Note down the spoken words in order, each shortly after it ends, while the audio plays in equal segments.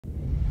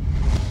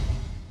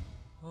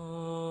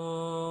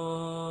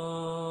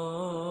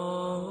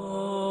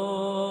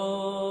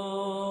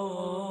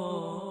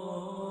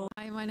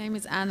my name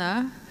is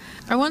Anna.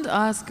 I want to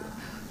ask,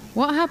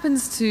 what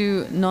happens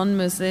to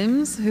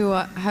non-Muslims who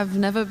have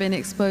never been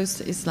exposed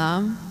to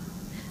Islam?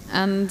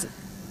 And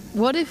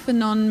what if a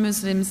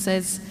non-Muslim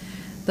says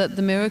that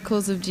the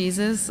miracles of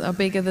Jesus are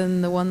bigger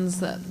than the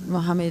ones that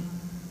Muhammad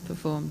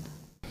performed?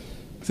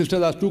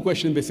 Sisters asked two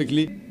questions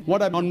basically.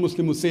 What a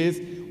non-Muslim who says,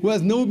 who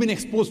has never been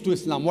exposed to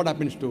Islam, what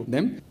happens to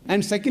them?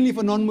 And secondly, if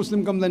a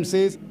non-Muslim comes and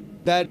says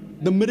that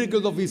the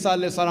miracles of Isa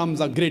alayhi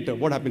salam are greater,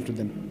 what happens to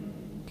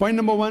them? Point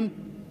number one,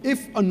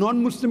 if a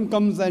non-Muslim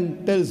comes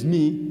and tells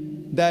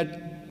me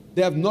that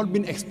they have not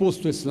been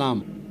exposed to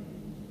Islam,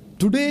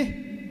 today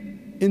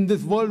in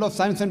this world of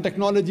science and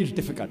technology it's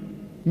difficult.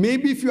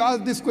 Maybe if you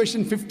asked this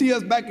question 50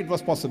 years back it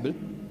was possible.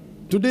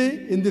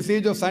 Today in this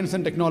age of science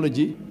and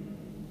technology,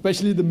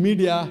 especially the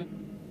media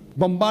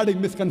bombarding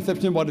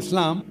misconception about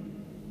Islam,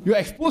 you are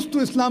exposed to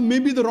Islam,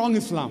 maybe the wrong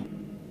Islam,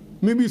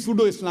 maybe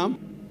pseudo-Islam,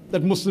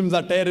 that Muslims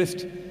are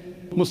terrorists,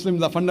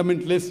 Muslims are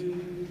fundamentalists,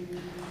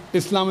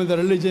 Islam is a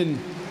religion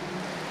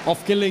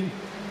of killing,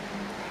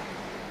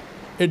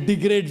 it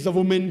degrades the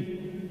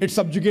woman, it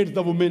subjugates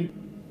the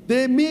woman.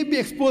 They may be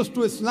exposed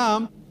to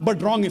Islam,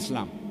 but wrong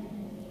Islam.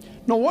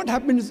 Now what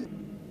happens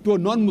to a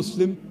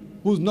non-Muslim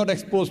who's not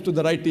exposed to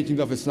the right teachings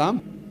of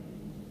Islam?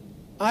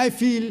 I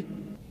feel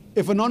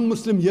if a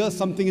non-Muslim hears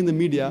something in the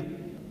media,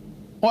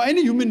 or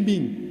any human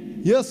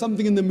being hears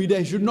something in the media,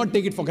 he should not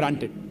take it for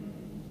granted.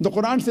 The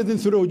Quran says in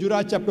Surah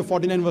Hujurat, chapter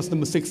 49, verse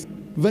number 6,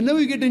 whenever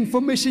you get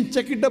information,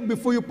 check it up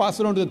before you pass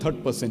it on to the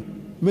third person.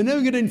 Whenever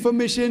you get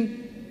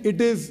information, it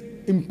is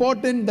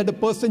important that the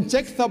person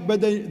checks up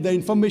whether the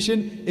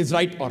information is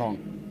right or wrong.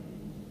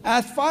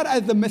 As far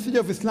as the message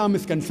of Islam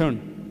is concerned,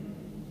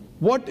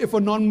 what if a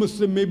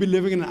non-Muslim may be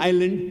living in an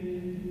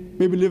island,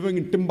 maybe living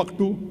in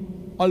Timbuktu,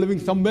 or living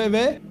somewhere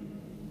where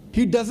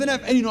he doesn't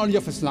have any knowledge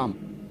of Islam?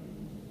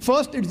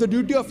 First, it's the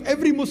duty of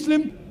every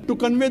Muslim to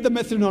convey the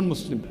message to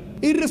non-Muslim,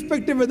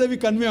 irrespective whether we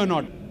convey or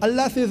not.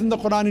 Allah says in the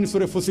Quran in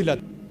Surah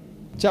Fusilat,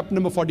 chapter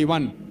number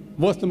 41,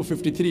 verse number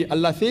 53,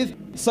 Allah says,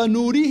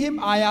 سَنُورِيهِمْ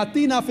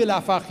آيَاتِنَا فِي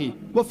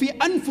الْآفَاقِ وَفِي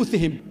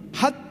أَنفُسِهِمْ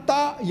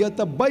حَتَّى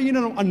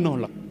يَتَبَيَّنَ أَنَّهُ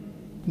الْحَقُّ.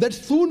 That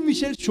soon we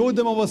shall show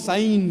them our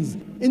signs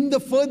in the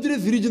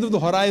furthest regions of the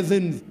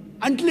horizons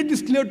until it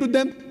is clear to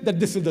them that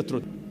this is the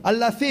truth.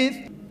 Allah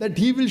says that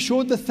He will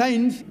show the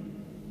signs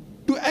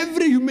to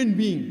every human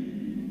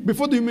being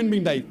before the human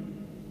being dies.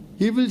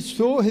 He will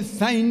show His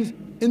signs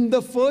in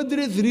the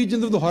furthest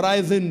regions of the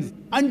horizons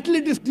until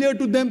it is clear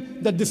to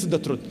them that this is the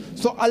truth.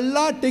 So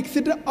Allah takes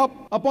it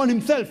up upon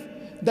Himself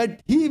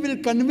that He will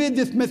convey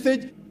this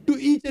message to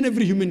each and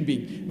every human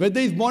being, whether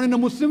he is born in a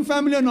Muslim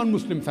family or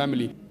non-Muslim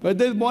family,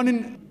 whether he is born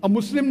in a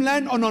Muslim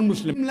land or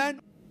non-Muslim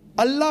land.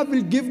 Allah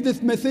will give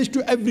this message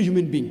to every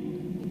human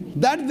being.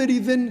 That's the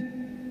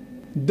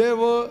reason there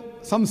were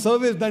some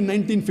surveys done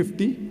in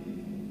 1950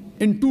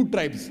 in two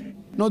tribes.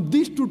 Now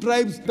these two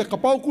tribes, the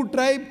Kapauku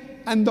tribe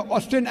and the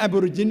Australian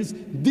Aborigines,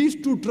 these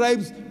two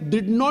tribes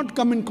did not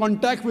come in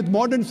contact with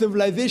modern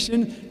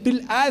civilization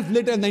till as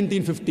late as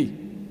 1950.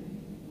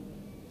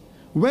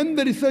 When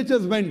the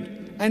researchers went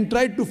and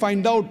tried to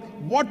find out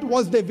what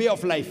was their way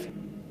of life,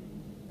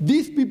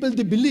 these people,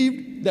 they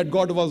believed that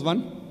God was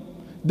one.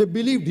 They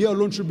believed He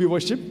alone should be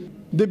worshipped.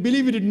 They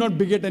believed He did not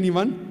beget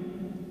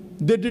anyone.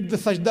 They did the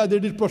sajda, they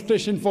did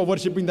prostration for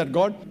worshipping that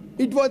God.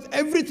 It was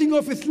everything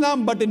of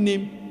Islam but in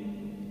name.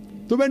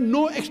 So when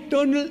no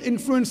external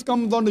influence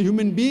comes on a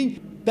human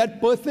being,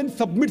 that person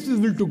submits his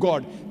will to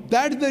God.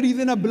 That's the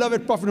reason our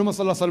beloved Prophet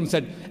Muhammad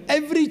said,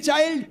 every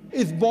child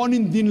is born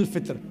in Deen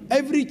al-Fitr.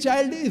 Every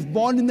child is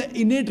born in the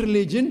innate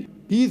religion.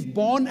 He is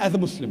born as a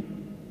Muslim.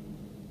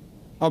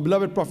 Our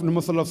beloved Prophet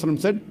Muhammad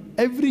said,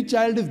 every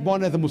child is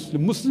born as a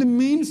Muslim. Muslim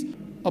means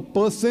a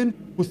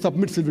person who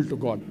submits his will to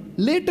God.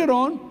 Later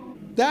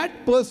on,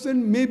 that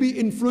person may be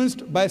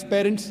influenced by his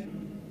parents,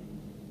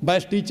 by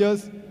his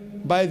teachers,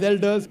 by his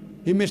elders.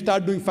 He may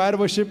start doing fire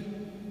worship.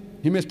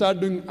 He may start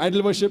doing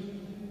idol worship.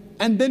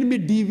 And then may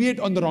deviate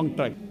on the wrong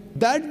track.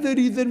 That's the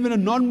reason when a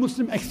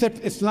non-Muslim accepts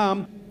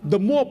Islam, the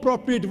more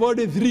appropriate word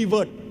is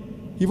revert.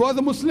 He was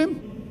a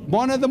Muslim,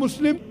 born as a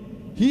Muslim.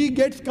 He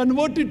gets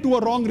converted to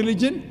a wrong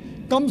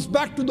religion, comes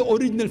back to the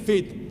original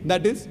faith,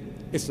 that is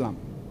Islam.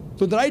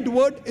 So the right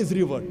word is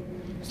revert.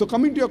 So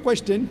coming to your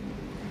question,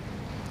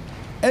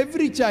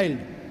 every child,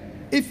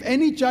 if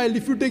any child,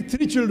 if you take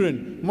three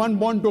children, one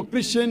born to a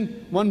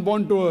Christian, one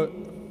born to a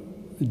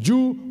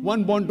Jew,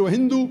 one born to a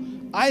Hindu,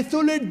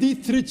 isolate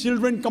these three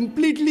children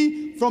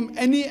completely from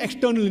any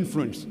external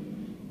influence.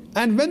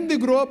 And when they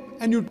grow up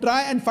and you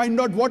try and find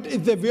out what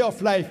is their way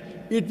of life,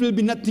 it will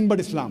be nothing but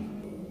Islam.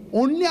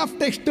 Only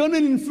after external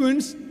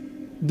influence,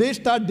 they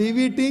start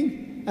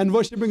deviating and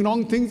worshipping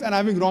wrong things and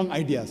having wrong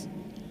ideas.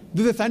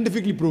 This is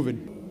scientifically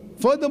proven.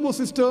 Furthermore,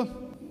 sister,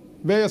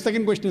 where your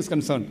second question is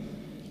concerned,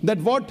 that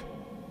what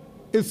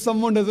if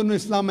someone doesn't know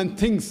Islam and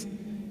thinks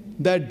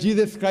that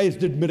Jesus Christ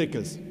did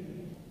miracles?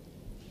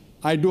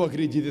 I do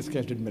agree Jesus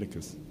Christ did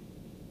miracles.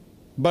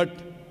 But,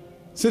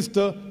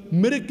 sister,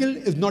 miracle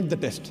is not the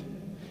test.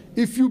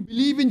 If you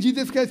believe in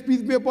Jesus Christ,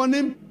 peace be upon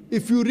Him,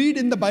 if you read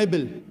in the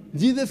Bible,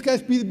 Jesus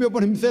Christ, peace be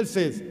upon Himself,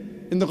 says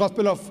in the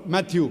Gospel of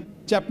Matthew,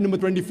 chapter number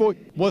 24,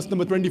 verse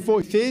number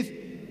 24, it says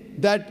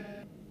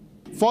that,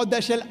 for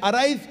there shall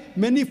arise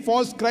many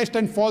false Christ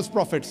and false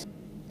prophets,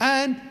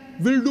 and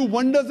will do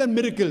wonders and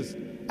miracles,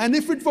 and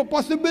if it were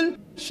possible,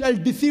 shall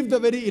deceive the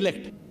very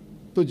elect.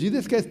 So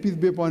Jesus Christ, peace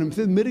be upon him,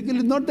 says miracle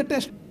is not the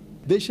test.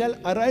 They shall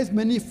arise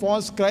many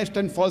false Christ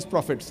and false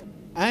prophets,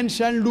 and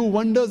shall do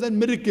wonders and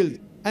miracles,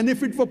 and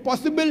if it were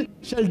possible,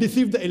 shall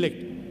deceive the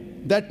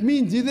elect. That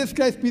means Jesus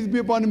Christ, peace be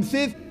upon him,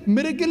 says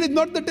miracle is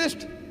not the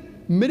test.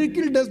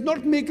 Miracle does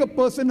not make a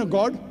person a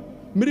god.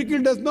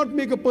 Miracle does not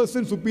make a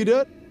person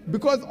superior,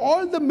 because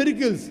all the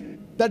miracles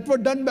that were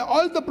done by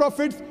all the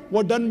prophets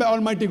were done by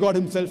Almighty God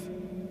himself.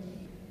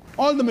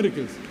 All the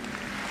miracles.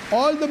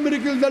 All the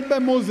miracles done by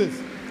Moses,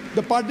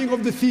 the parting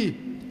of the sea,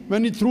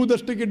 when he threw the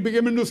stick, it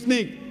became into a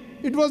snake.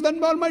 It was done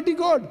by Almighty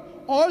God.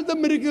 All the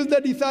miracles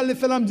that Isa alayhi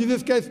salam,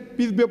 Jesus Christ,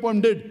 peace be upon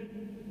him, did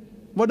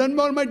were done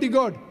by Almighty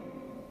God.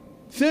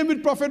 Same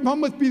with Prophet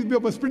Muhammad, peace be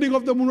upon him, splitting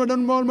of the moon were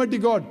done by Almighty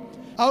God.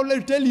 I would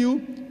like to tell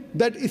you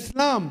that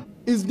Islam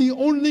is the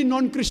only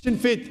non-Christian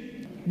faith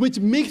which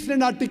makes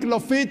an article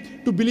of faith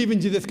to believe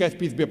in Jesus Christ,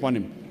 peace be upon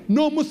him.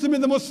 No Muslim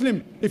is a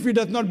Muslim if he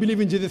does not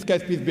believe in Jesus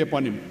Christ, peace be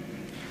upon him.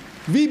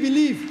 We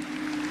believe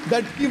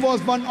that he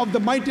was one of the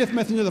mightiest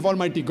messengers of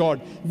Almighty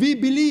God. We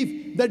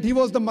believe that he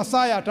was the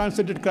Messiah,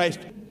 translated Christ.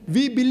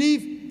 We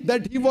believe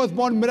that he was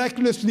born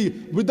miraculously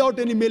without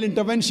any male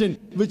intervention,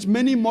 which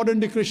many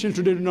modern-day Christians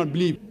today do not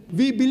believe.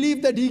 We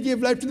believe that he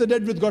gave life to the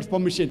dead with God's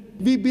permission.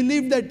 We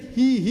believe that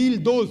he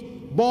healed those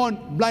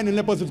born blind and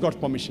lepers with God's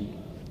permission.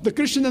 The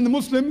Christians and the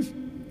Muslims,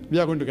 we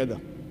are going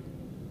together.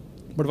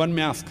 But one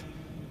may ask,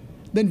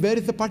 then where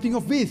is the parting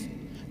of ways?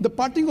 The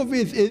parting of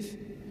ways is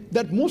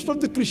that most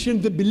of the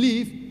Christians, they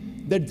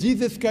believe that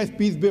Jesus Christ,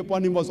 peace be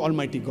upon him, was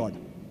Almighty God.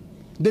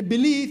 They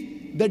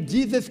believe that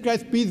Jesus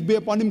Christ, peace be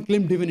upon him,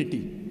 claimed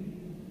divinity.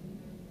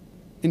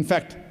 In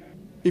fact,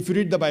 if you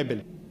read the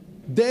Bible,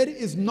 there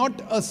is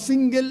not a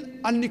single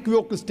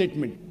unequivocal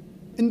statement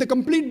in the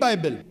complete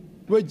Bible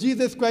where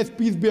Jesus Christ,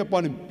 peace be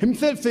upon him,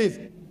 himself says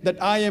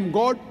that I am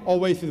God, or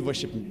why he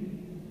worship me.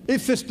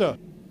 If, sister,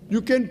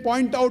 you can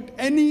point out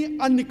any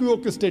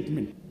unequivocal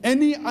statement,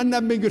 any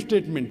unambiguous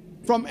statement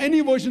from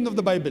any version of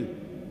the Bible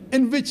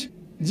in which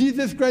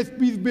Jesus Christ,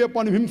 peace be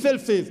upon him,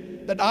 himself says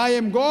that I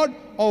am God,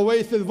 or why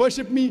he says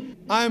worship me,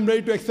 I am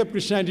ready to accept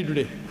Christianity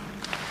today.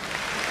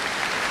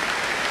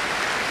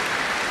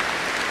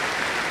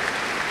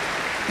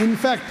 In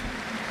fact,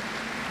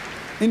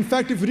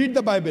 if you read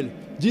the Bible,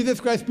 Jesus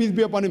Christ, peace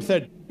be upon him,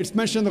 said, it's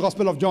mentioned in the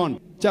Gospel of John,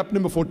 chapter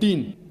number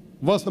 14,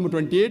 verse number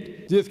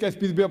 28, Jesus Christ,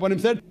 peace be upon him,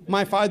 said,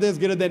 my Father is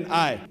greater than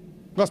I.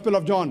 Gospel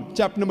of John,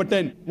 chapter number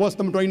 10, verse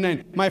number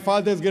 29, my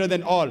Father is greater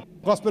than all.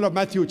 Gospel of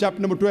Matthew, chapter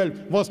number 12,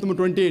 verse number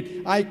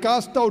 28, I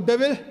cast out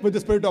devil with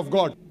the Spirit of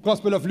God.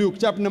 Gospel of Luke,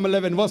 chapter number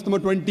 11, verse number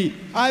 20,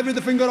 I with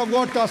the finger of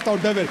God cast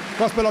out devil.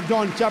 Gospel of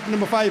John, chapter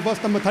number 5,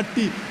 verse number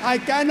 30, I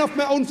can of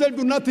my own self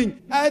do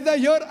nothing. As I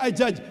hear, I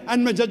judge,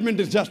 and my judgment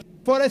is just.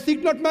 For I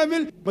seek not my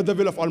will, but the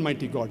will of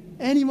Almighty God.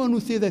 Anyone who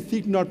says, I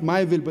seek not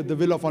my will, but the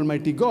will of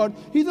Almighty God,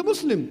 he's a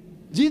Muslim.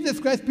 Jesus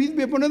Christ, peace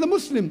be upon him, is a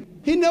Muslim.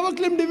 He never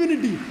claimed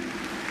divinity.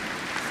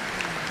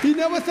 He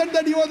never said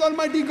that he was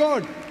Almighty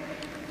God.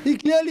 He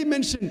clearly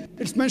mentioned,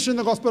 it's mentioned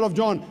in the Gospel of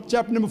John,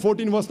 chapter number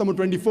 14, verse number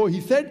 24.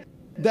 He said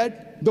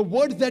that the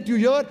words that you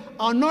hear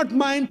are not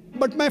mine,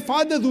 but my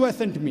Father's who has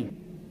sent me.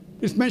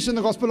 It's mentioned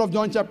in the Gospel of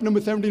John, chapter number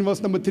 17,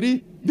 verse number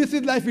 3. This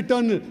is life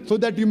eternal, so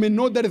that you may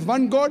know there is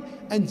one God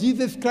and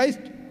Jesus Christ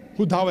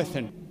who thou hast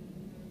sent.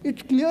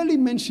 It clearly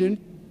mentioned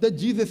that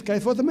Jesus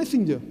Christ was a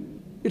messenger.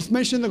 It's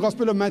mentioned in the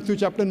Gospel of Matthew,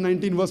 chapter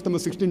 19, verse number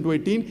 16 to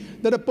 18,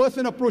 that a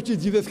person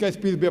approaches Jesus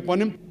Christ, peace be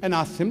upon him, and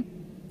asks him,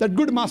 that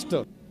good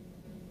master,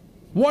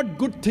 what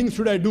good things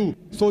should I do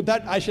so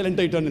that I shall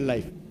enter eternal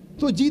life?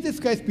 So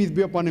Jesus Christ, peace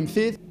be upon him,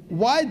 says,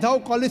 why thou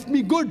callest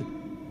me good?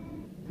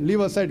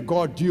 Leave aside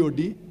God,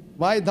 G-O-D.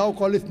 Why thou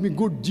callest me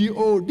good,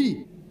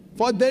 G-O-D?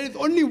 For there is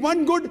only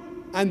one good,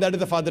 and that is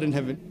the Father in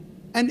heaven.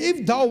 And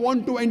if thou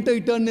want to enter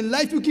eternal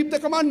life, you keep the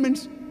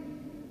commandments.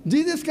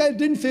 Jesus Christ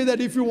didn't say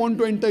that if you want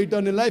to enter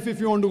eternal life,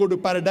 if you want to go to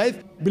paradise,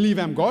 believe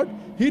I'm God.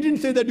 He didn't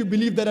say that you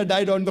believe that I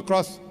died on the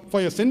cross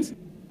for your sins.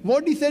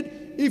 What he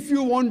said, if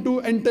you want to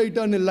enter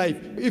eternal life,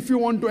 if you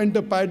want to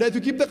enter paradise,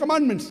 you keep the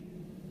commandments.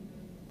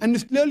 And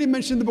it's clearly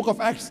mentioned in the book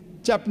of Acts,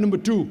 chapter number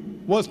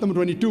 2, verse number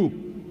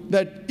 22,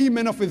 that ye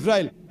men of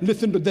Israel,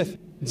 listen to this.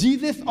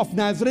 Jesus of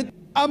Nazareth,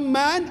 a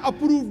man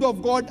approved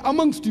of God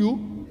amongst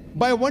you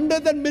by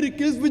wonders and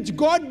miracles which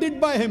God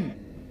did by him,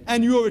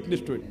 and you are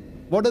witness to it.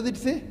 What does it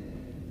say?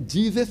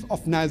 Jesus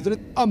of Nazareth,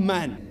 a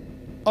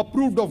man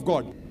approved of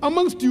God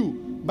amongst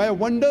you by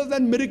wonders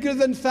and miracles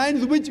and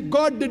signs which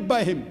God did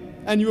by him,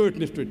 and you are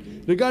witness to it.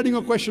 Regarding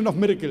a question of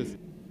miracles,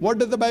 what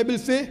does the Bible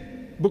say?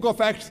 Book of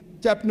Acts,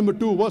 chapter number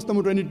 2, verse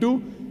number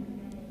 22.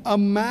 A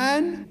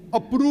man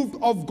approved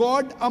of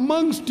God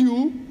amongst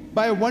you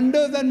by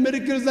wonders and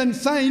miracles and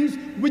signs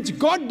which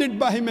God did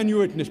by him, and you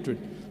witness to it.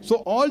 So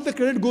all the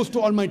credit goes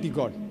to Almighty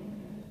God.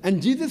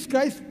 And Jesus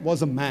Christ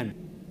was a man.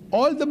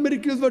 All the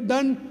miracles were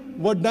done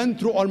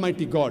through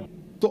Almighty God.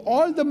 So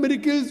all the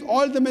miracles,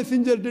 all the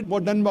messengers did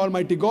were done by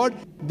Almighty God.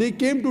 They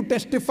came to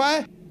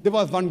testify there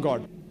was one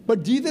God.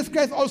 But Jesus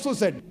Christ also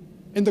said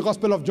in the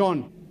Gospel of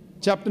John,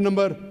 chapter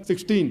number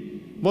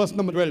 16, verse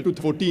number 12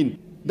 to 14,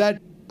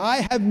 that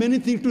I have many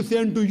things to say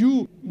unto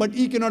you, but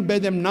ye cannot bear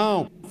them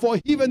now. For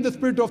he, when the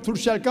Spirit of truth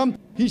shall come,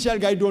 he shall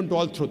guide you unto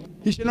all truth.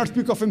 He shall not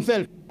speak of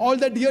himself. All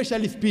that here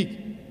shall he speak.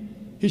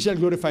 He shall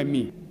glorify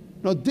me.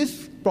 Now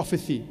this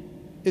prophecy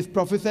is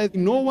prophesied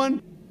no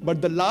one but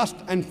the last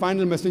and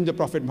final messenger,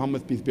 Prophet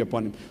Muhammad, peace be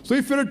upon him. So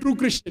if you're a true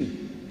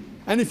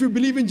Christian, and if you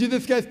believe in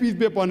Jesus Christ, peace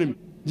be upon him,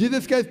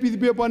 Jesus Christ, peace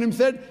be upon him,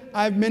 said,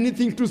 I have many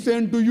things to say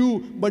unto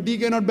you, but ye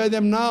cannot bear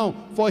them now.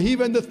 For he,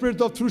 when the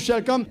Spirit of truth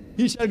shall come,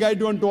 he shall guide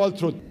you unto all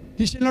truth.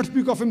 He shall not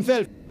speak of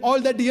himself.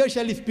 All that here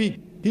shall he speak.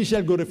 He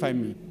shall glorify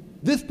me.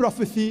 This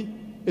prophecy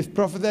is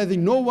prophesizing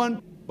no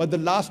one but the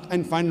last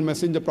and final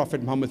messenger,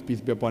 Prophet Muhammad,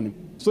 peace be upon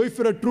him. So if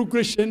you're a true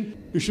Christian,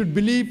 you should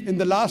believe in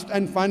the last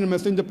and final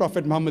messenger,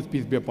 Prophet Muhammad,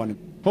 peace be upon him.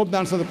 Hope that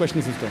answers the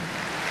question, sister.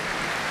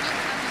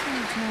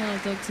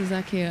 Dr.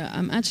 Zakir,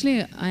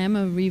 I am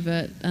a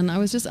revert, and I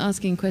was just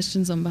asking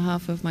questions on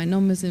behalf of my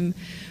non-Muslim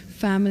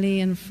family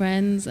and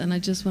friends, and I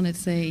just wanted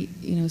to say,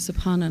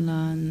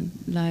 Subhanallah and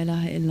La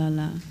ilaha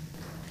illallah.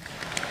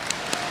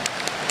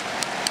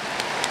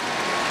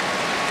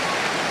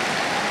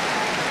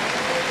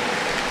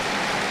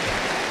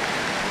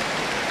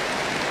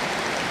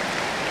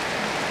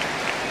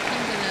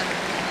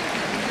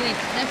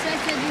 That's why I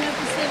said you have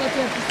to say what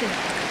you have to say.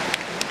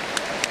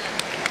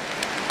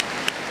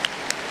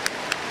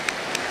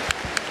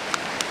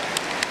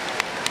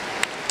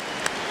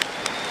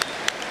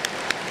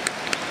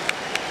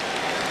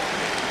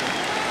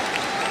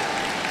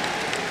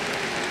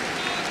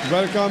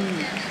 Welcome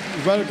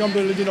to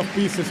the religion of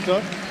peace,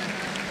 sister.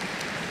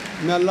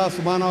 May Allah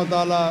subhanahu wa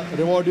ta'ala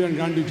reward you and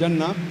grant you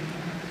Jannah.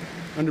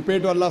 And we pray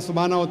to Allah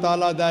subhanahu wa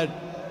ta'ala that,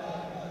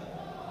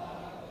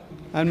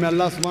 and may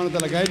Allah subhanahu wa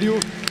ta'ala guide you.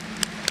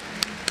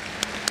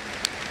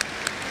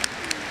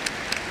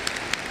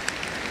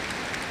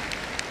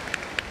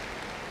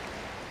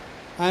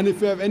 And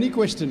if you have any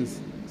questions,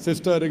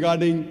 sister,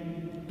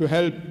 regarding to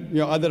help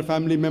your other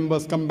family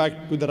members come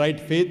back to the right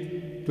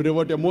faith, to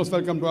revert, you're most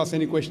welcome to ask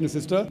any questions,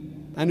 sister.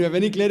 And you have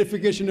any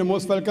clarification, you're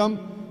most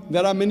welcome.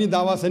 There are many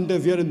Dawah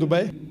centers here in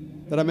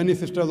Dubai. There are many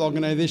sisters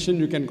organizations.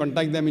 You can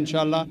contact them,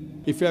 inshallah,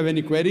 if you have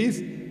any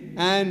queries.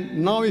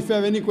 And now if you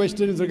have any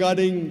questions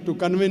regarding to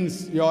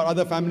convince your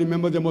other family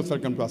members, you're most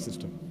welcome to ask,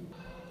 sister.